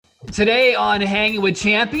Today on Hanging with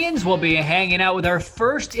Champions, we'll be hanging out with our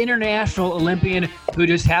first international Olympian who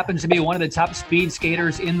just happens to be one of the top speed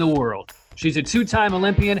skaters in the world. She's a two-time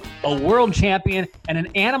Olympian, a world champion, and an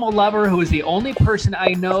animal lover who is the only person I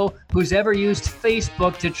know who's ever used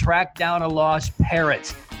Facebook to track down a lost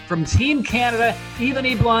parrot. From Team Canada,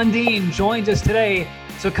 Ebony Blondine joins us today.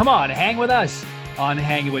 So come on, hang with us on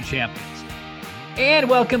Hanging with Champions. And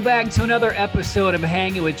welcome back to another episode of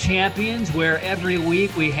Hanging with Champions, where every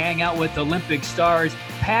week we hang out with Olympic stars,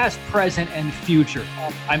 past, present, and future.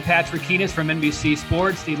 I'm Patrick Keenis from NBC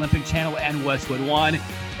Sports, the Olympic Channel, and Westwood One.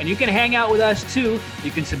 And you can hang out with us too.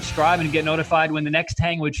 You can subscribe and get notified when the next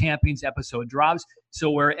Hanging with Champions episode drops.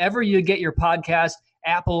 So wherever you get your podcast,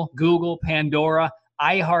 Apple, Google, Pandora,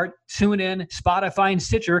 iHeart, TuneIn, Spotify, and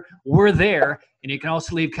Stitcher, we're there. And you can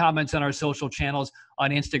also leave comments on our social channels on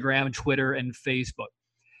Instagram, Twitter, and Facebook.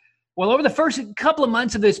 Well, over the first couple of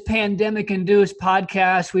months of this pandemic-induced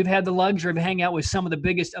podcast, we've had the luxury of hanging out with some of the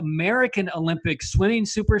biggest American Olympic swimming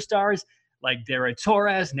superstars like Dara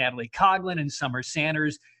Torres, Natalie Coughlin, and Summer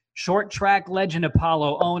Sanders, short track legend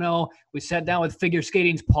Apollo Ono. We sat down with figure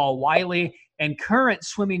skating's Paul Wiley and current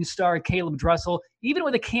swimming star Caleb Dressel, even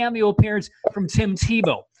with a cameo appearance from Tim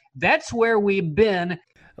Tebow. That's where we've been.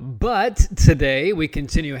 But today we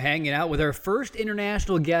continue hanging out with our first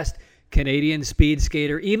international guest, Canadian speed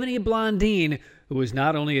skater Ebony Blondine, who is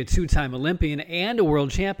not only a two-time Olympian and a world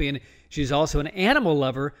champion, she's also an animal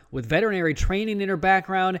lover with veterinary training in her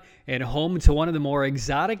background and home to one of the more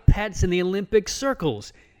exotic pets in the Olympic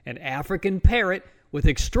circles, an African parrot with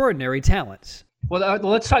extraordinary talents. Well,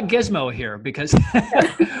 let's talk Gizmo here, because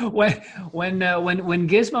when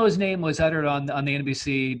Gizmo's name was uttered on the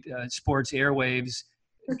NBC Sports airwaves,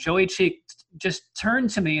 Joey Cheek just turned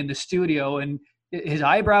to me in the studio and his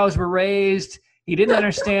eyebrows were raised. He didn't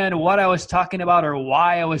understand what I was talking about or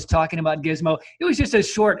why I was talking about Gizmo. It was just a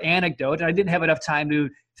short anecdote, and I didn't have enough time to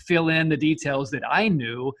fill in the details that I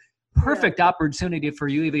knew. Perfect opportunity for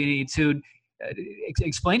you, Evie, to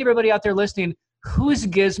explain to everybody out there listening, who's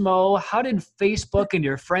Gizmo? How did Facebook and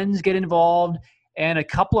your friends get involved? And a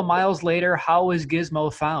couple of miles later, how was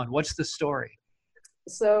Gizmo found? What's the story?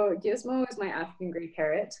 So Gizmo is my African gray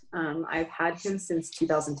parrot. I've had him since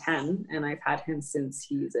 2010, and I've had him since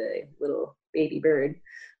he's a little baby bird.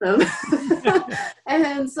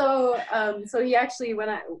 And so he actually, when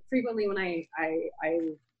I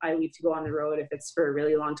leave to go on the road, if it's for a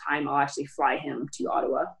really long time, I'll actually fly him to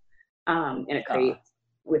Ottawa in a crate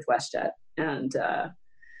with WestJet.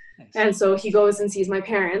 And so he goes and sees my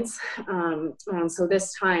parents. And so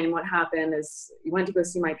this time what happened is he went to go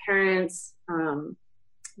see my parents.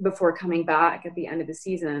 Before coming back at the end of the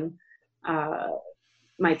season,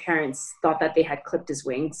 my parents thought that they had clipped his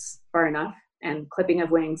wings far enough. And clipping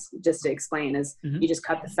of wings, just to explain, is you just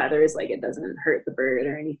cut the feathers, like it doesn't hurt the bird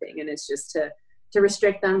or anything. And it's just to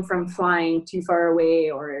restrict them from flying too far away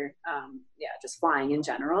or, just flying in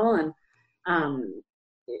general. And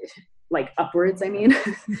like upwards, I mean.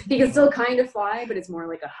 He can still kind of fly, but it's more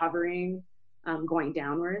like a hovering, going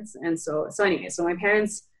downwards. And so my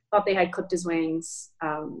parents thought they had clipped his wings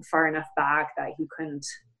far enough back that he couldn't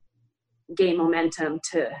gain momentum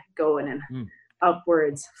to go in an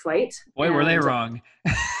upwards flight. Boy, were they wrong.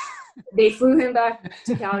 They flew him back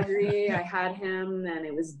to Calgary. I had him, and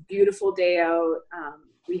it was a beautiful day out.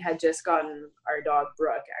 We had just gotten our dog,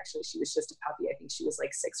 Brooke. Actually, she was just a puppy. I think she was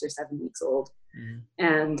like 6 or 7 weeks old.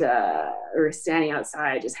 And we were standing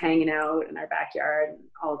outside just hanging out in our backyard, and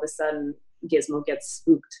all of a sudden Gizmo gets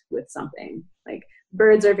spooked with something. Like,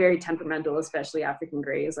 birds are very temperamental, especially African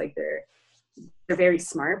grays. Like they're very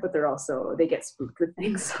smart, but they get spooked with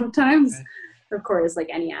things sometimes. Okay. Of course, like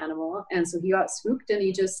any animal. And so he got spooked and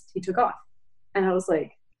he took off. And I was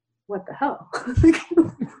like, what the hell? Like,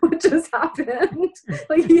 what just happened?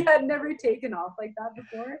 Like, he had never taken off like that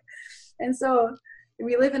before. And so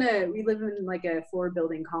we live in like a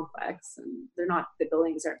 4-building complex, and the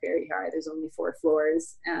buildings aren't very high. There's only 4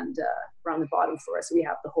 floors, and we're on the bottom floor. So we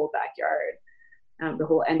have the whole backyard, the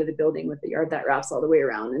whole end of the building with the yard that wraps all the way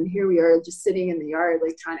around. And here we are just sitting in the yard,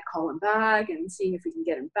 like trying to call him back and seeing if we can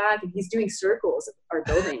get him back. And he's doing circles of our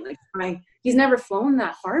building, like he's never flown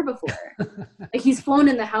that far before. Like, he's flown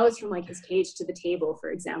in the house from like his cage to the table,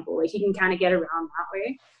 for example. Like, he can kind of get around that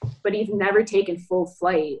way, but he's never taken full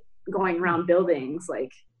flight going around buildings,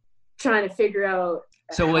 like trying to figure out.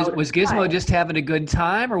 So was Gizmo just having a good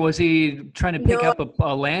time, or was he trying to pick up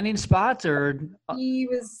a landing spot, or? He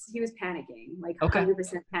was panicking, like 100%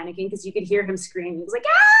 panicking, because you could hear him scream. He was like,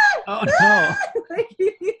 ah! Oh no! Like,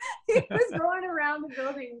 he was going around the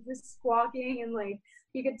building just squawking, and like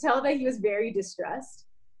you could tell that he was very distressed.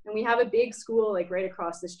 And we have a big school like right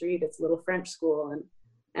across the street. It's a little French school,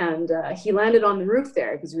 and he landed on the roof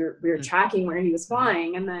there because we were tracking where he was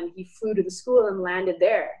flying, and then he flew to the school and landed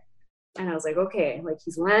there. And I was like, okay, like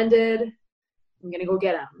he's landed, I'm gonna go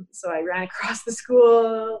get him. So I ran across the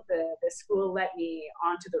school. The school let me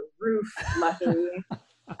onto the roof, luckily.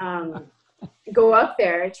 Go up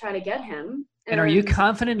there, try to get him. And are you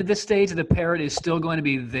confident at this stage that the parrot is still going to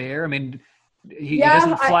be there? I mean, he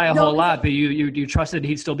doesn't fly a whole lot, but you trusted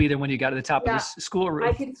he'd still be there when you got to the top of the school roof.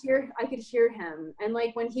 I could hear him. And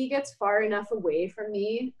like when he gets far enough away from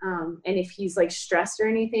me, and if he's like stressed or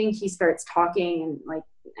anything, he starts talking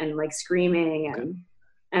and screaming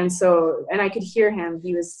and so I could hear him.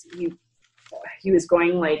 He was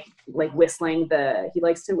going like whistling he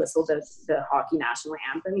likes to whistle the hockey national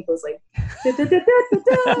anthem. He goes like da, da, da, da, da,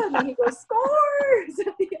 da, and then he goes scores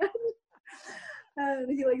at the end. And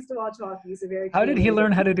he likes to watch hockey. He's a very How did he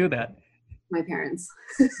learn how to do that? My parents.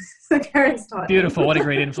 My parents taught Beautiful. him. What a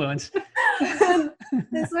great influence. And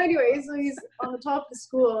so anyway, so he's on the top of the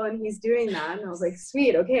school and he's doing that. And I was like,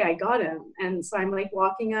 sweet, okay, I got him. And so I'm like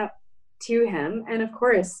walking up to him. And of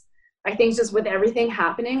course, I think just with everything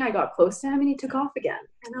happening, I got close to him and he took off again.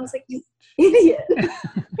 And I was like, you idiot.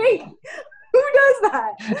 Hey, who does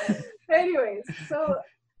that? Anyways, so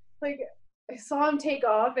like I saw him take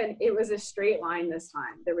off and it was a straight line this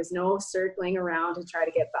time. There was no circling around to try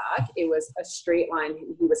to get back. It was a straight line.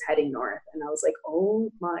 He was heading north. And I was like,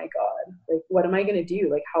 oh my God, like, what am I going to do?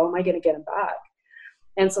 Like, how am I going to get him back?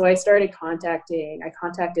 And so I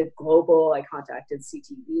contacted Global, I contacted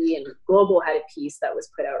CTV, and Global had a piece that was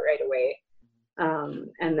put out right away.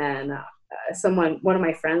 And then one of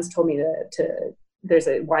my friends told me there's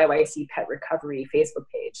a YYC pet recovery Facebook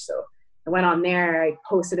page. So I went on there, I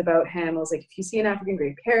posted about him. I was like, if you see an African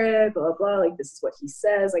gray parrot, blah, blah, blah, like this is what he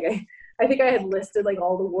says. Like I think I had listed like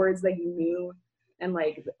all the words that he knew and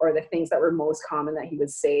like, or the things that were most common that he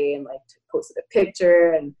would say, and like posted a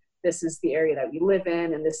picture, and this is the area that we live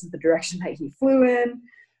in, and this is the direction that he flew in.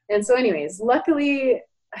 And so anyways, luckily,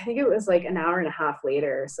 I think it was like an hour and a half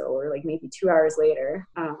later, or like maybe 2 hours later,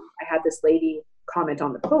 I had this lady comment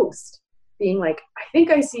on the post being like, I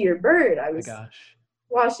think I see your bird. I was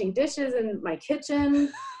washing dishes in my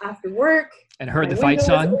kitchen after work. And heard the fight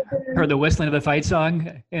song, heard the whistling of the fight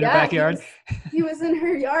song in her backyard. He was in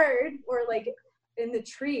her yard, or like in the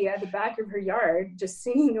tree at the back of her yard, just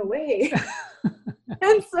singing away.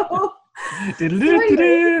 And so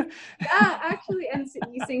anyway, actually, and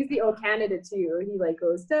he sings the O Canada too. He like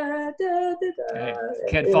goes da da da da.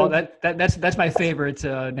 Can't fall. That's my favorite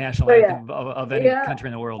national anthem of any country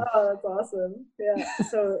in the world. Oh, that's awesome.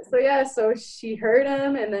 Yeah. So she heard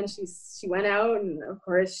him, and then she went out, and of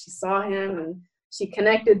course she saw him, and she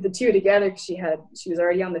connected the two together because she was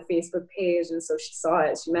already on the Facebook page, and so she saw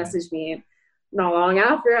it. She messaged me. Not long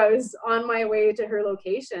after, I was on my way to her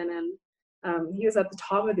location, and he was at the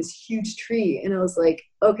top of this huge tree, and I was like,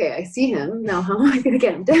 okay, I see him now. How am I going to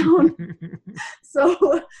get him down? So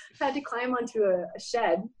I had to climb onto a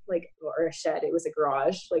shed, it was a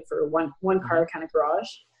garage, like for one car kind of garage.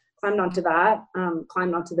 Climbed onto that,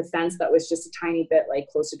 climbed onto the fence that was just a tiny bit like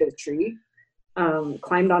closer to the tree.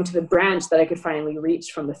 Climbed onto the branch that I could finally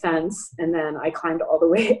reach from the fence, and then I climbed all the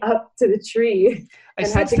way up to the tree. I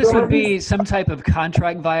sense this would be some type of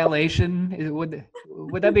contract violation. Would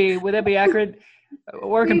that be accurate?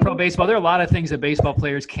 Working pro baseball, there are a lot of things that baseball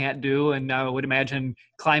players can't do, and I would imagine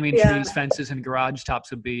climbing trees, fences, and garage tops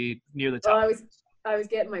would be near the top. Well, I was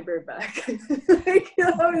getting my bird back. I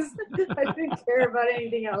didn't care about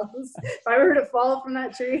anything else. If I were to fall from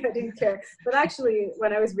that tree, I didn't care. But actually,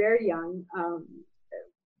 when I was very young,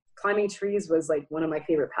 climbing trees was like one of my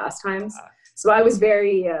favorite pastimes. So I was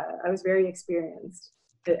very experienced.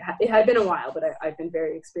 It had been a while, but I've been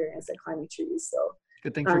very experienced at climbing trees. So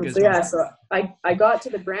good thing for so I got to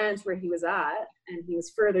the branch where he was at, and he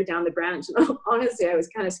was further down the branch. And honestly, I was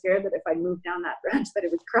kind of scared that if I moved down that branch, that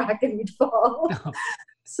it would crack and we'd fall.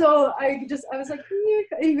 So I was like,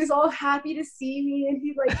 he was all happy to see me, and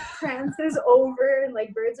he like prances over, and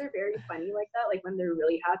like birds are very funny like that. Like when they're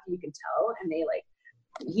really happy, you can tell, and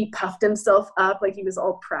he puffed himself up like he was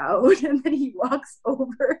all proud, and then he walks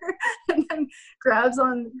over and then grabs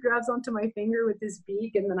onto my finger with his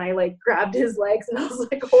beak, and then I like grabbed his legs, and I was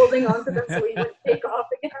like holding onto them so he wouldn't take off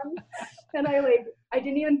again. And I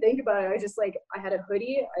didn't even think about it. I just like, I had a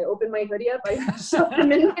hoodie, I opened my hoodie up, I shoved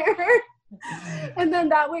him in there, and then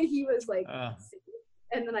that way he was like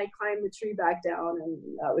and then I climbed the tree back down, and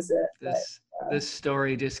that was it. This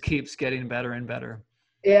story just keeps getting better and better.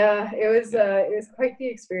 Yeah, it was quite the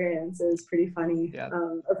experience. It was pretty funny. Yeah.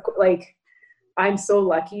 I'm so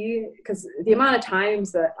lucky because the amount of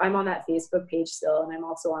times that I'm on that Facebook page still, and I'm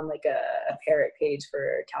also on like a parrot page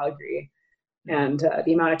for Calgary. And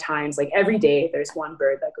the amount of times, like every day, there's one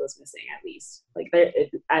bird that goes missing at least. Like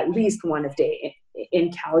at least one a day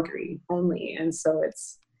in Calgary only. And so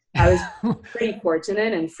I was pretty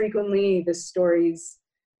fortunate, and frequently the stories,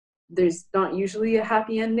 there's not usually a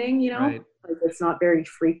happy ending, you know. Right. Like it's not very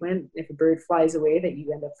frequent if a bird flies away that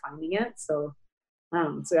you end up finding it. So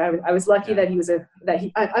I was lucky that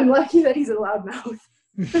I'm lucky that he's a loudmouth.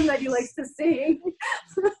 And that he likes to sing.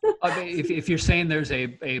 If you're saying there's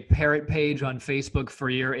a parrot page on Facebook for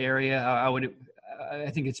your area, I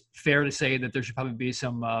think it's fair to say that there should probably be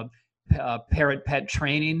some parrot pet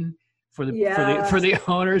training for the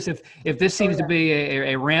owners. If this seems to be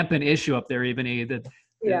a rampant issue up there, even that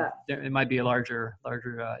it might be a larger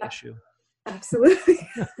issue. Absolutely.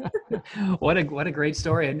 What a great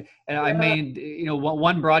story. And I mean, you know,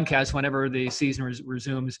 one broadcast whenever the season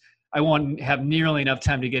resumes, I won't have nearly enough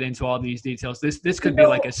time to get into all these details. This could be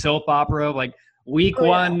like a soap opera, like week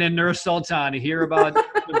 1 in Nur Sultan to hear about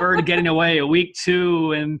the bird getting away, week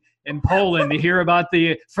 2 in Poland to hear about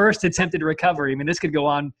the first attempted recovery. I mean, this could go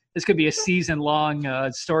on. This could be a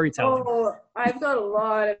season-long storytelling. Oh, I've got a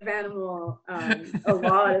lot of animal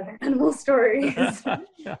stories.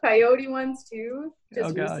 Coyote ones too.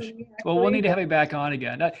 Oh gosh. Well, we'll need to have you back on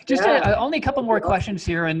again. Only a couple more questions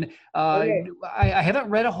here, and I haven't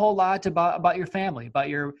read a whole lot about your family, about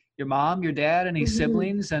your mom, your dad, any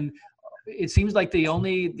siblings, and it seems like the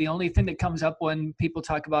only thing that comes up when people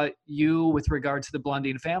talk about you with regard to the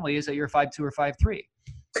Blundin family is that you're 5'2" or 5'3".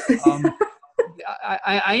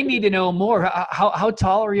 I need to know more. How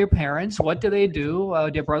tall are your parents? What do they do?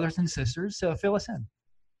 Do you have brothers and sisters? Fill us in.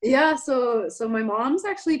 Yeah, so my mom's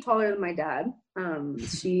actually taller than my dad.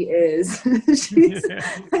 She is. I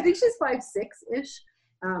think she's 5'6"-ish.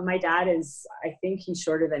 My dad is. I think he's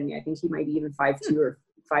shorter than me. I think he might be even 5'2" or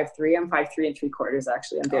 5'3". I'm 5'3" and 3/4.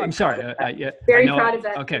 Actually, I'm sorry. Very proud of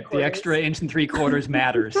that. Okay, the extra inch and 3/4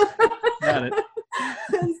 matters. Got it.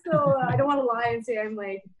 And so I don't want to lie and say I'm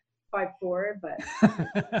like 5'4", but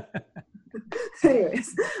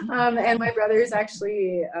anyways, and my brother is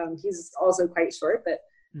actually he's also quite short, but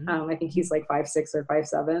I think he's like 5'6" or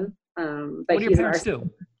 5'7". But what do your parents do?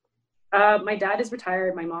 My dad is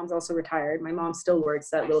retired. My mom's also retired. My mom still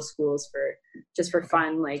works at little schools for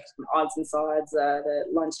fun, like odds and sods, the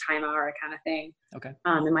lunchtime hour kind of thing. Okay.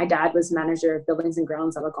 And my dad was manager of buildings and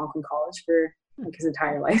grounds at Algonquin College for like his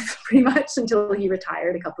entire life, pretty much, until he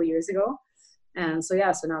retired a couple of years ago. And so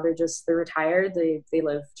now they're retired. They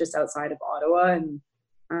live just outside of Ottawa, and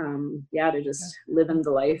they're just living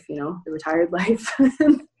the life, you know, the retired life.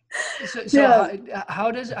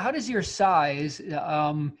 How does your size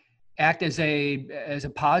act as a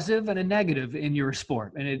positive and a negative in your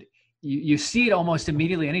sport? And you see it almost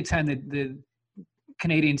immediately anytime that the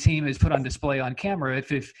Canadian team is put on display on camera.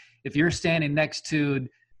 If you're standing next to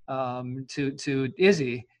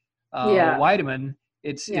Izzy Weideman,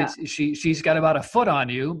 she's got about a foot on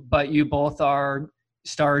you, but you both are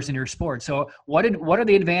stars in your sport. So what are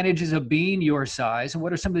the advantages of being your size, and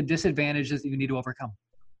what are some of the disadvantages that you need to overcome?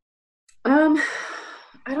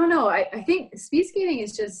 I don't know. I think speed skating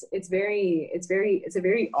is just, it's a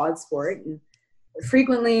very odd sport. And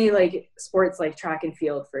frequently, like sports like track and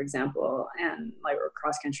field, for example, and like or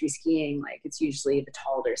cross country skiing, like it's usually the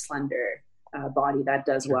taller, slender body that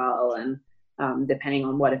does well. And depending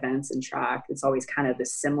on what events and track, it's always kind of the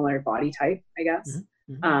similar body type, I guess.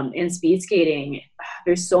 In speed skating,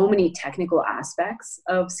 there's so many technical aspects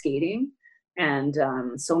of skating, and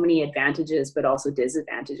so many advantages, but also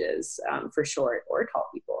disadvantages for short or tall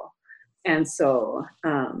people. And so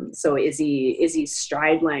Izzy's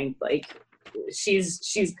stride length, like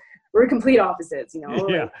we're complete opposites, you know.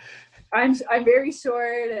 Yeah. Like, I'm very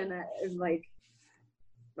short and like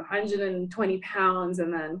 120 pounds,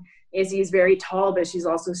 and then Izzy is very tall, but she's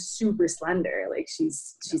also super slender. Like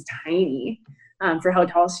she's tiny for how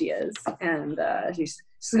tall she is, and she's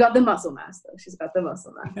got the muscle mass though. She's got the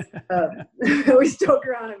muscle mass. I always joke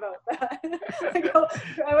around about that.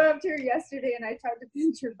 I went up to her yesterday and I tried to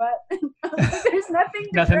pinch her butt. There's nothing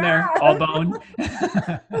there, all bone.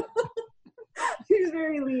 She's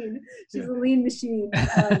very lean. She's a lean machine.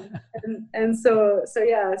 So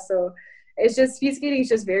it's just, speed skating is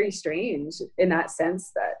just very strange in that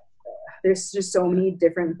sense that there's just so many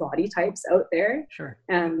different body types out there. Sure.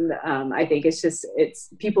 And I think it's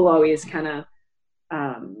people always kind of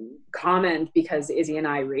comment, because Izzy and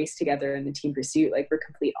I race together in the team pursuit, like we're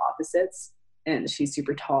complete opposites, and she's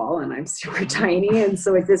super tall and I'm super tiny, and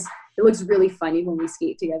so it looks really funny when we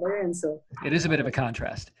skate together. And so it is a bit of a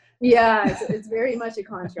contrast. Yeah, it's very much a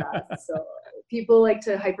contrast. So people like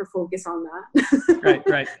to hyper focus on that.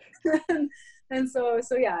 Right. And so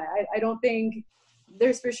I don't think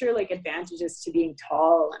there's for sure like advantages to being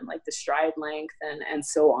tall and like the stride length and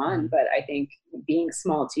so on. But I think being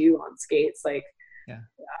small too on skates, like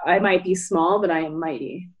I might be small, but I am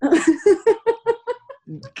mighty.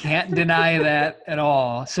 Can't deny that at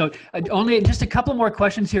all. So only just a couple more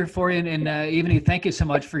questions here for you. And Evany, thank you so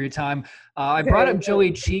much for your time. I brought up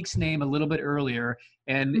Joey Cheek's name a little bit earlier.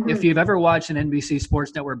 And if you've ever watched an NBC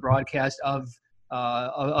Sports Network broadcast of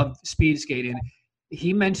speed skating,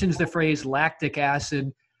 he mentions the phrase lactic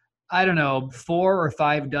acid, I don't know, 4 or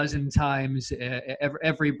 5 dozen times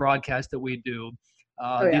every broadcast that we do.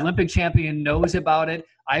 The Olympic champion knows about it.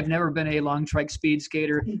 I've never been a long trike speed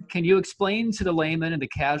skater. Can you explain to the layman and the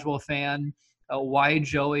casual fan why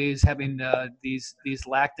Joey is having these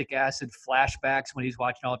lactic acid flashbacks when he's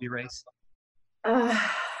watching all of you race?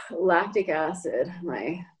 Lactic acid,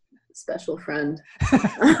 my special friend.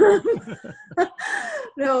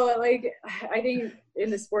 No, like I think in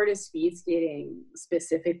the sport of speed skating,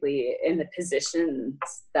 specifically in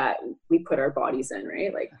huns that we put our bodies in,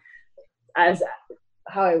 right? Like as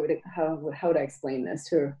how would I explain this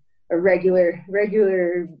to a regular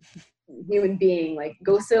human being? Like,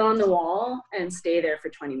 go sit on the wall and stay there for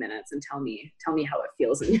 20 minutes and tell me how it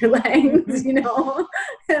feels in your legs, you know?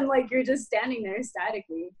 And like you're just standing there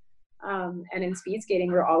statically. And in speed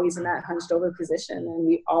skating, we're always in that hunched over position, and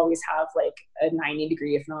we always have like a 90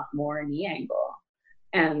 degree, if not more, knee angle.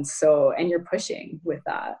 And you're pushing with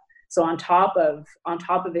that. So on top of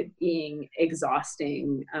it being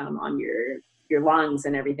exhausting on your lungs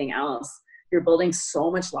and everything else, you're building so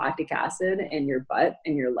much lactic acid in your butt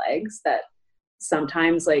and your legs that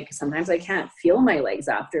sometimes I can't feel my legs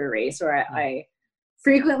after a race, or I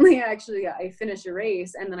frequently actually I finish a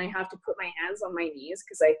race and then I have to put my hands on my knees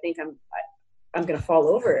because I think I'm gonna fall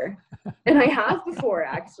over. And I have before,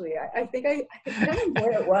 actually. I think I can't remember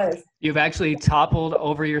where it was. You've actually toppled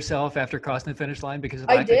over yourself after crossing the finish line because of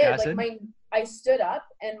lactic acid? Like I stood up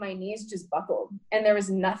and my knees just buckled, and there was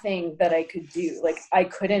nothing that I could do. Like I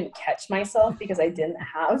couldn't catch myself because I didn't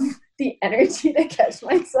have the energy to catch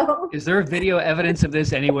myself. Is there video evidence of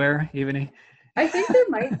this anywhere, Evany? I think there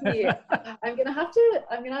might be. I'm gonna have to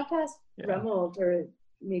ask Remold or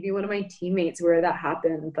maybe one of my teammates where that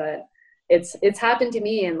happened, but it's happened to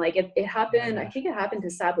me, and like it happened. I think it happened to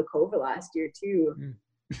Sablikova last year too.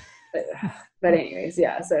 But anyways,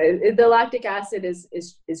 yeah. So the lactic acid is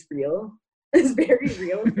real. It's very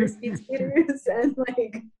real for speed skaters, and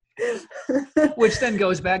like. Which then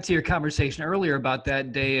goes back to your conversation earlier about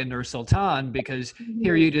that day in Nur Sultan, because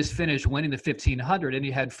here you just finished winning the 1500 and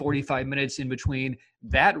you had 45 minutes in between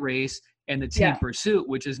that race and the team pursuit,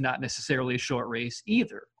 which is not necessarily a short race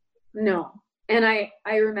either. No. And I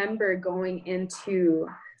remember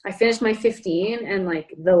I finished my 15 and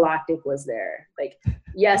like the lactic was there. Like,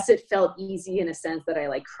 yes, it felt easy in a sense that I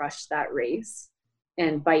like crushed that race.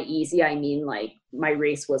 And by easy, I mean like my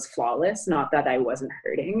race was flawless, not that I wasn't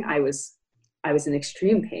hurting. I was in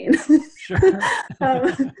extreme pain. Sure.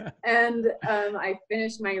 I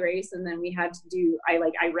finished my race, and then we had to I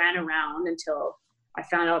ran around until I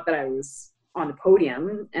found out that I was on the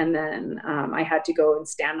podium, and then I had to go and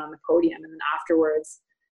stand on the podium, and then afterwards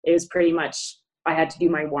it was pretty much I had to do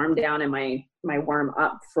my warm down and my warm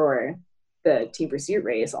up for the team pursuit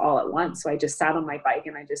race all at once. So I just sat on my bike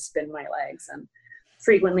and I just spin my legs, and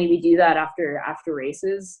frequently we do that after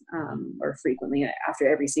races, or frequently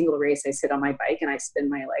after every single race I sit on my bike and I spin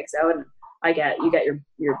my legs out, and you get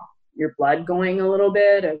your blood going a little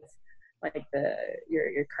bit of like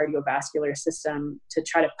your cardiovascular system to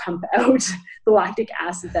try to pump out the lactic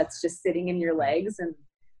acid that's just sitting in your legs. And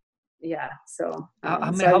so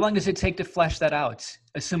how long does it take to flesh that out,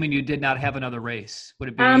 assuming you did not have another race? Would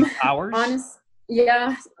it be hours?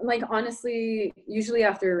 Honestly, usually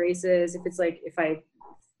after races, if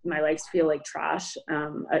my legs feel like trash,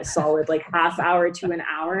 a solid like half hour to an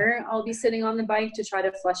hour, I'll be sitting on the bike to try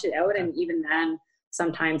to flush it out. And even then,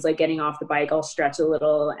 sometimes like getting off the bike, I'll stretch a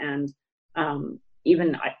little, and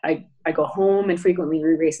even I go home, and frequently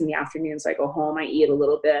we race in the afternoon. So I go home, I eat a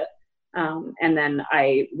little bit, and then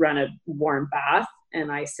I run a warm bath,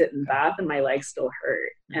 and I sit in the bath, and my legs still hurt.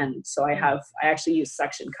 And so I actually use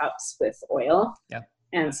suction cups with oil. Yeah.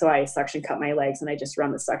 And so I suction cup my legs, and I just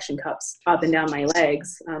run the suction cups up and down my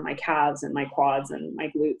legs, my calves and my quads and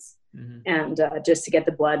my glutes, and just to get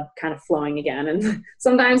the blood kind of flowing again. And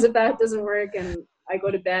sometimes if that doesn't work and I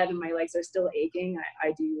go to bed and my legs are still aching,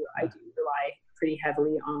 I do rely pretty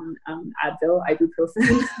heavily on Advil,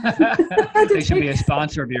 ibuprofen. They should be a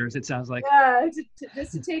sponsor of yours, it sounds like. Yeah,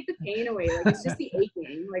 just to take the pain away. Like, it's just the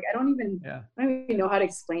aching. Like, I don't even know how to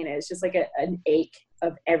explain it. It's just like an ache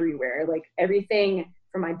of everywhere. Like, everything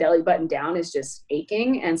from my belly button down is just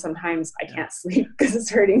aching, and sometimes I can't sleep because it's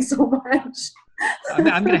hurting so much.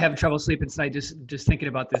 I'm going to have trouble sleeping tonight just thinking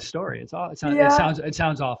about this story. It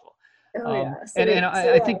sounds awful. Oh yeah.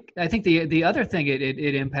 I think the other thing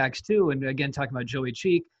it impacts too, and again talking about Joey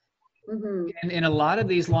Cheek, in a lot of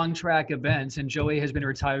these long track events, and Joey has been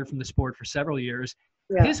retired from the sport for several years.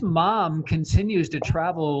 Yeah. His mom continues to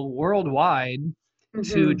travel worldwide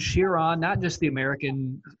to cheer on not just the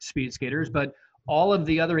American speed skaters, but all of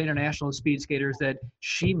the other international speed skaters that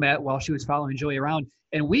she met while she was following Joey around.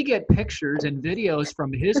 And we get pictures and videos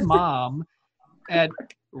from his mom at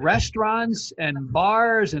restaurants and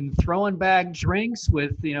bars and throwing back drinks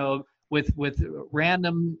with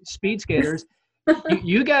random speed skaters.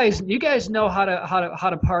 You guys know how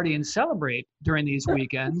to party and celebrate during these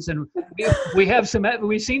weekends, and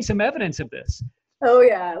we've seen some evidence of this. Oh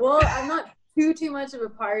yeah, well, I'm not too much of a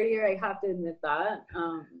partier, I have to admit that.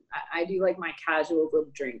 I do like my casual little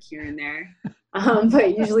drink here and there,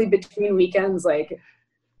 but usually between weekends, like,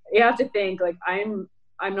 you have to think, like, I'm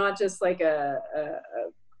not just like a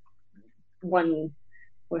one,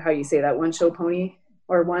 how you say that, one show pony.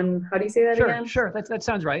 Or one, how do you say that again? Sure, that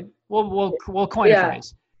sounds right. We'll coin a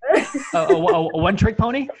phrase. A one-trick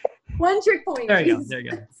pony? One-trick pony. There you go.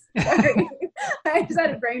 Sorry. I just had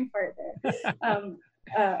a brain fart there.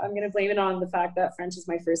 I'm going to blame it on the fact that French is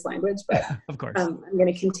my first language, but of course. I'm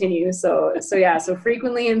going to continue. So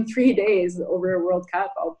frequently in 3 days over a World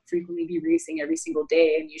Cup, I'll frequently be racing every single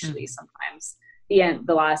day, and usually sometimes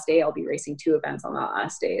the last day I'll be racing 2 events on that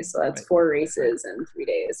last day. So that's 4 races in 3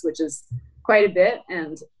 days, which is quite a bit,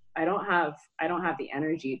 and I don't have the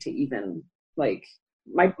energy to even, like,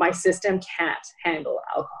 my system can't handle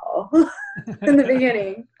alcohol in the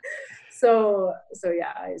beginning. So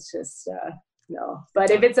yeah, it's just no. But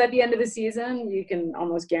if it's at the end of the season, you can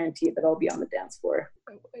almost guarantee that I'll be on the dance floor.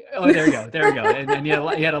 Oh, there you go. And you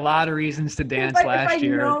had a lot of reasons to dance last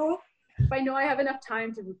year. If I know I have enough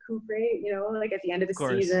time to recuperate, like at the end of the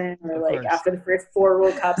season, or like after the first 4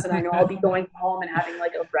 World Cups, and I know I'll be going home and having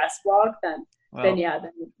like a rest block, then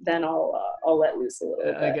I'll let loose a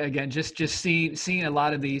little bit. Again, just seeing a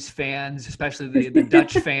lot of these fans, especially the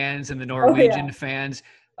Dutch fans and the Norwegian fans.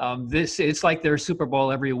 It's like their Super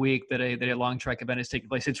Bowl every week that a long track event is taking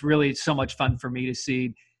place. It's really so much fun for me to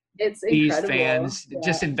see these fans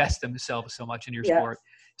just invest themselves so much in your sport.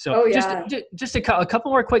 So just a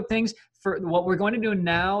couple more quick things. For what we're going to do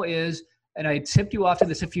now is, and I tipped you off to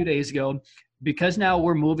this a few days ago, because now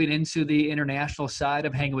we're moving into the international side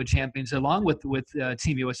of Hanging with Champions along with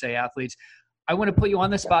Team USA athletes. I want to put you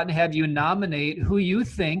on the spot and have you nominate who you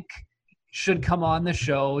think should come on the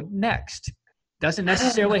show next. Doesn't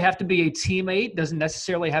necessarily have to be a teammate, doesn't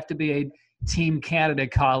necessarily have to be a Team Canada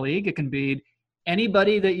colleague. It can be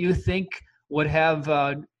anybody that you think would have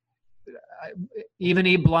even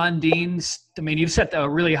Blondines. I mean, you've set a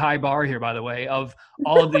really high bar here, by the way, of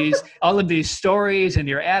all of these stories and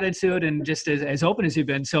your attitude, and just as open as you've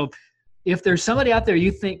been. So, if there's somebody out there you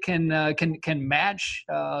think can match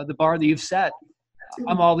the bar that you've set,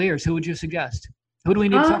 I'm all ears. Who would you suggest? Who do we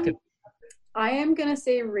need to talk to? I am gonna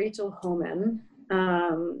say Rachel Homan.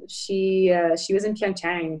 She was in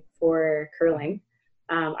Pyeongchang for curling.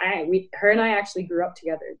 Her and I actually grew up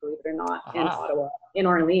together, believe it or not, in Ottawa, in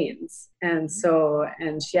Orleans. And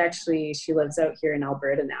she lives out here in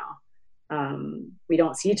Alberta now. We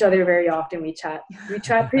don't see each other very often. We chat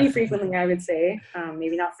pretty frequently, I would say.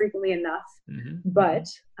 Maybe not frequently enough, but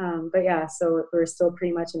yeah, so we're still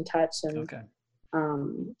pretty much in touch. And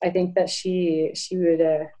I think that she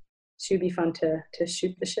would be fun to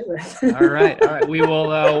shoot the shit with. All right. We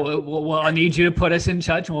will. I'll need you to put us in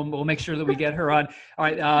touch, and we'll make sure that we get her on. All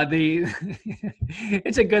right.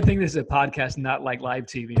 It's a good thing this is a podcast, not like live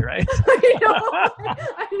TV, right?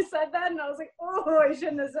 I just said that, and I was like, oh, I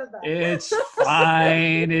shouldn't have said that. It's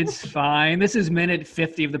fine. It's fine. This is minute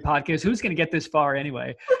 50 of the podcast. Who's going to get this far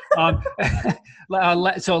anyway?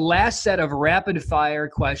 So last set of rapid fire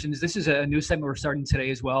questions. This is a new segment we're starting today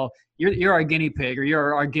as well. You're our guinea pig, or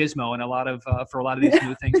you're our gizmo, and for a lot of these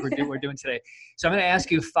new things we're doing today. So I'm going to ask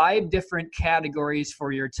you 5 different categories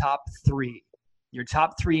for your top 3. Your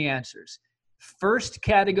top 3 answers. First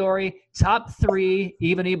category, top 3,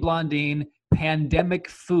 Evany Blondine, pandemic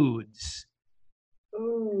foods.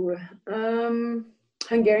 Ooh,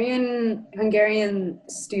 Hungarian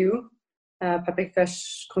stew,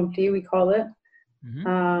 paprikash krumpli, we call it.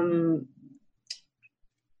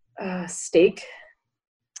 Steak.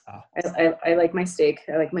 I like my steak.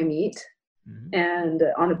 I like my meat. and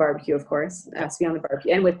on the barbecue, of course. It has to be on the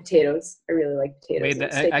barbecue and with potatoes. I really like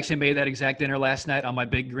potatoes. I actually made that exact dinner last night on my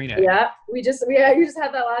big green egg. Yeah, you just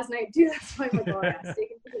had that last night too. That's why my God,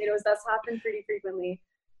 steak and potatoes. That's happened pretty frequently.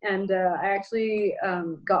 And I actually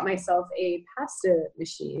got myself a pasta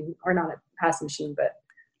machine, or not a pasta machine, but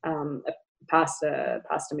a pasta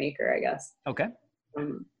maker, I guess. Okay.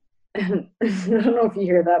 And I don't know if you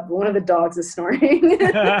hear that, but one of the dogs is snoring.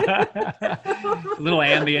 A little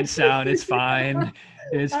ambient sound. It's fine.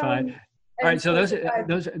 It's fine. All right. So those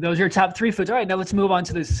are your top 3 foods. All right. Now let's move on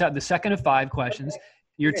to the second of 5 questions. Okay.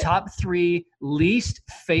 Your top 3 least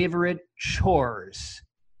favorite chores.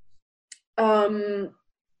 Top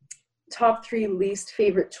 3 least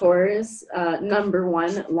favorite chores. Number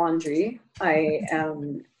 1, laundry. I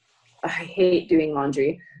hate doing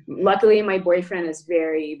laundry. Luckily, my boyfriend is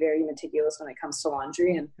very, very meticulous when it comes to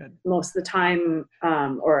laundry, and most of the time,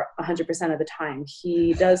 or 100% of the time,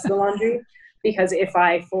 he does the laundry, because if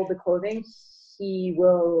I fold the clothing, he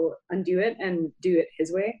will undo it and do it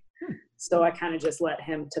his way. So I kind of just let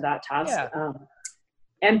him to that task. Yeah.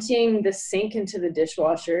 Emptying the sink into the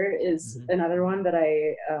dishwasher is another one that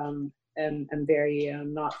I am very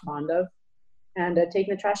not fond of, and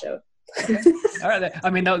taking the trash out. All right. I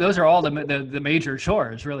mean, those are all the major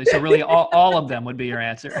chores, really. So really, all of them would be your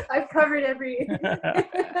answer. I've covered every.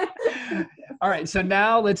 All right. So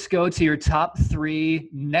now let's go to your top 3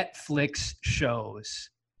 Netflix shows.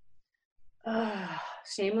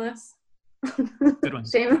 Shameless. Good one.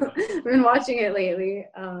 Shameless. I've been watching it lately.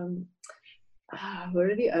 What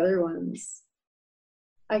are the other ones?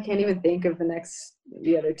 I can't even think of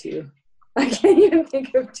the other 2. I can't even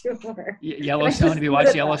think of 2 more. Yellowstone. Have you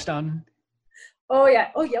watched Yellowstone? Oh yeah.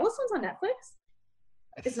 Oh, Yellowstone's on Netflix.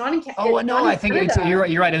 It's not in. Oh no, I think you're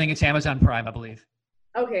right. I think it's Amazon Prime, I believe.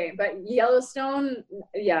 Okay, but Yellowstone,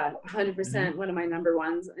 yeah, 100% one of my number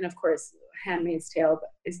ones, and of course, Handmaid's Tale.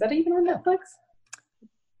 But is that even on Netflix?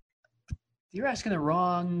 You're asking the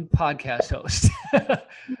wrong podcast host. I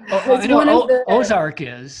know Ozark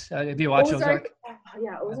is. Have you watched Ozark?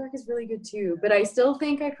 Yeah, Ozark is really good too, but I still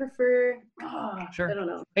think I prefer. Sure. I don't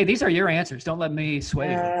know. Hey, these are your answers. Don't let me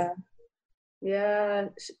sway you. Yeah.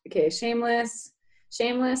 Okay. Shameless,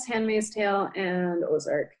 Handmaid's Tale, and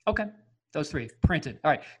Ozark. Okay. Those 3 printed.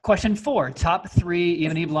 All right. Question 4. Top 3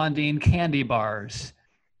 Even E Blondine candy bars.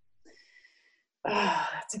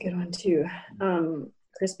 That's a good one too.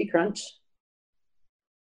 Crispy Crunch.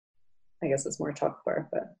 I guess it's more chocolate bar,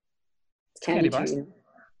 but it's candy bars.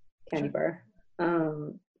 Candy bar.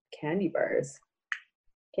 Candy bars.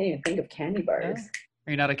 Can't even think of candy bars. Yeah.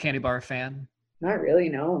 Are you not a candy bar fan? Not really,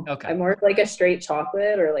 no. Okay. I'm more like a straight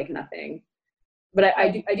chocolate or like nothing. But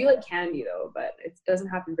I do like candy though, but it doesn't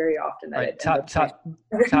happen very often. That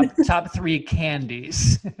top 3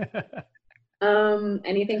 candies.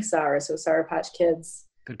 Anything sour, so Sour Patch Kids.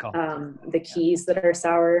 Good call. The keys that are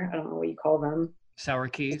sour, I don't know what you call them. Sour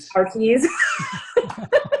keys. Sour keys. I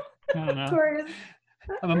don't know.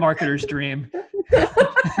 I'm a marketer's dream.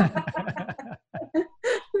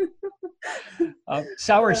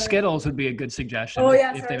 Sour Skittles would be a good suggestion. Oh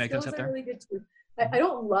yeah, if they make those up there. Really good too. I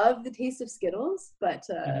don't love the taste of Skittles, but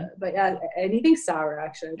yeah, anything sour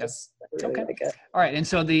actually. Just really like it. All right, and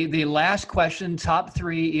so the last question: top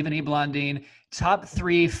 3 Even E Blondine, top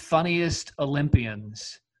 3 funniest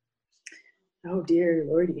Olympians. Oh dear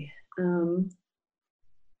lordy,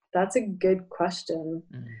 that's a good question.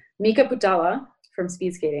 Mika Putala from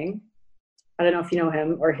speed skating. I don't know if you know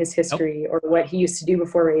him or his history or what he used to do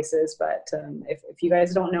before races, but if you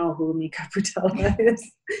guys don't know who Mika Putala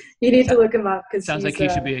is, you need to look him up. Sounds like he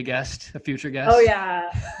should be a future guest. Oh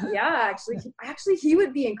yeah, actually, he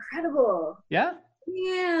would be incredible. Yeah.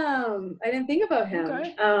 Damn, I didn't think about him.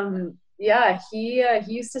 Okay. Yeah, he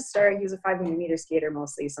used to start. He was a 500-meter skater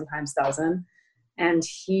mostly, sometimes 1,000. And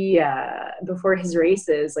he before his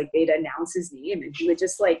races, like they'd announce his name, and he would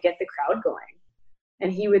just like get the crowd going.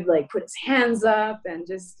 And he would like put his hands up and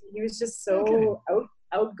he was just so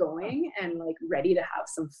outgoing and like ready to have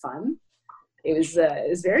some fun. It was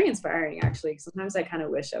very inspiring actually. Sometimes I kind of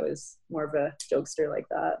wish I was more of a jokester like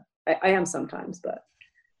that. I am sometimes, but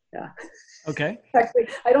yeah. Okay. Actually,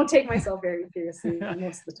 I don't take myself very seriously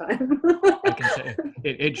most of the time. I can say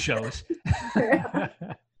it shows.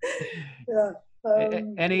 Yeah.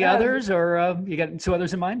 Any others, or you got 2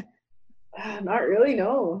 others in mind? Not really,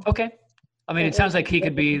 no. Okay. I mean, it sounds like he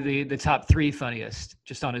could be the top 3 funniest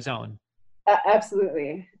just on his own.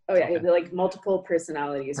 Absolutely. Oh yeah, okay. Like multiple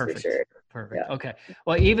personalities. Perfect. For sure. Perfect. Yeah. Okay.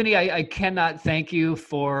 Well, Evanie, I cannot thank you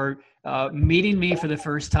for meeting me for the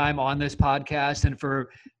first time on this podcast and for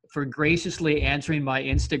for graciously answering my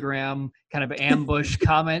Instagram kind of ambush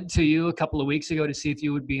comment to you a couple of weeks ago to see if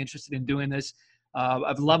you would be interested in doing this.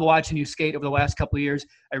 I've loved watching you skate over the last couple of years.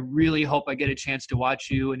 I really hope I get a chance to watch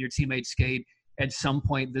you and your teammates skate at some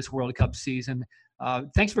point this World Cup season.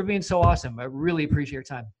 Thanks for being so awesome. I really appreciate your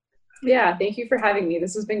time. Yeah, thank you for having me.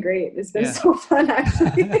 This has been great. It's been so fun,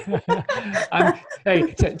 actually.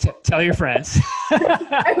 Hey, tell your friends.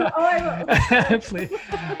 I will. Please.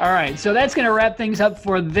 All right, so that's going to wrap things up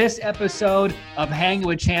for this episode of Hanging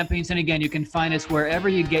with Champions. And again, you can find us wherever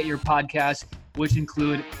you get your podcasts, which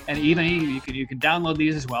include, and even you can download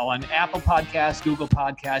these as well on Apple Podcasts, Google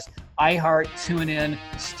Podcasts, iHeart, TuneIn,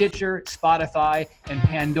 Stitcher, Spotify, and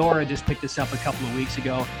Pandora just picked this up a couple of weeks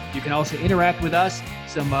ago. You can also interact with us,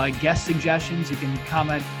 some guest suggestions. You can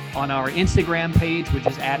comment on our Instagram page, which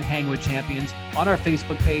is @HangWithChampions, on our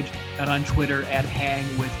Facebook page, and on Twitter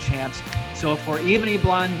 @HangWithChamps. So for Ebony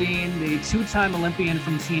Blondin, the two-time Olympian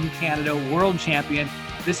from Team Canada, world champion,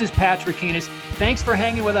 this is Patrick Keenis. Thanks for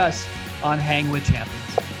hanging with us on Hang with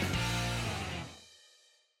Champions.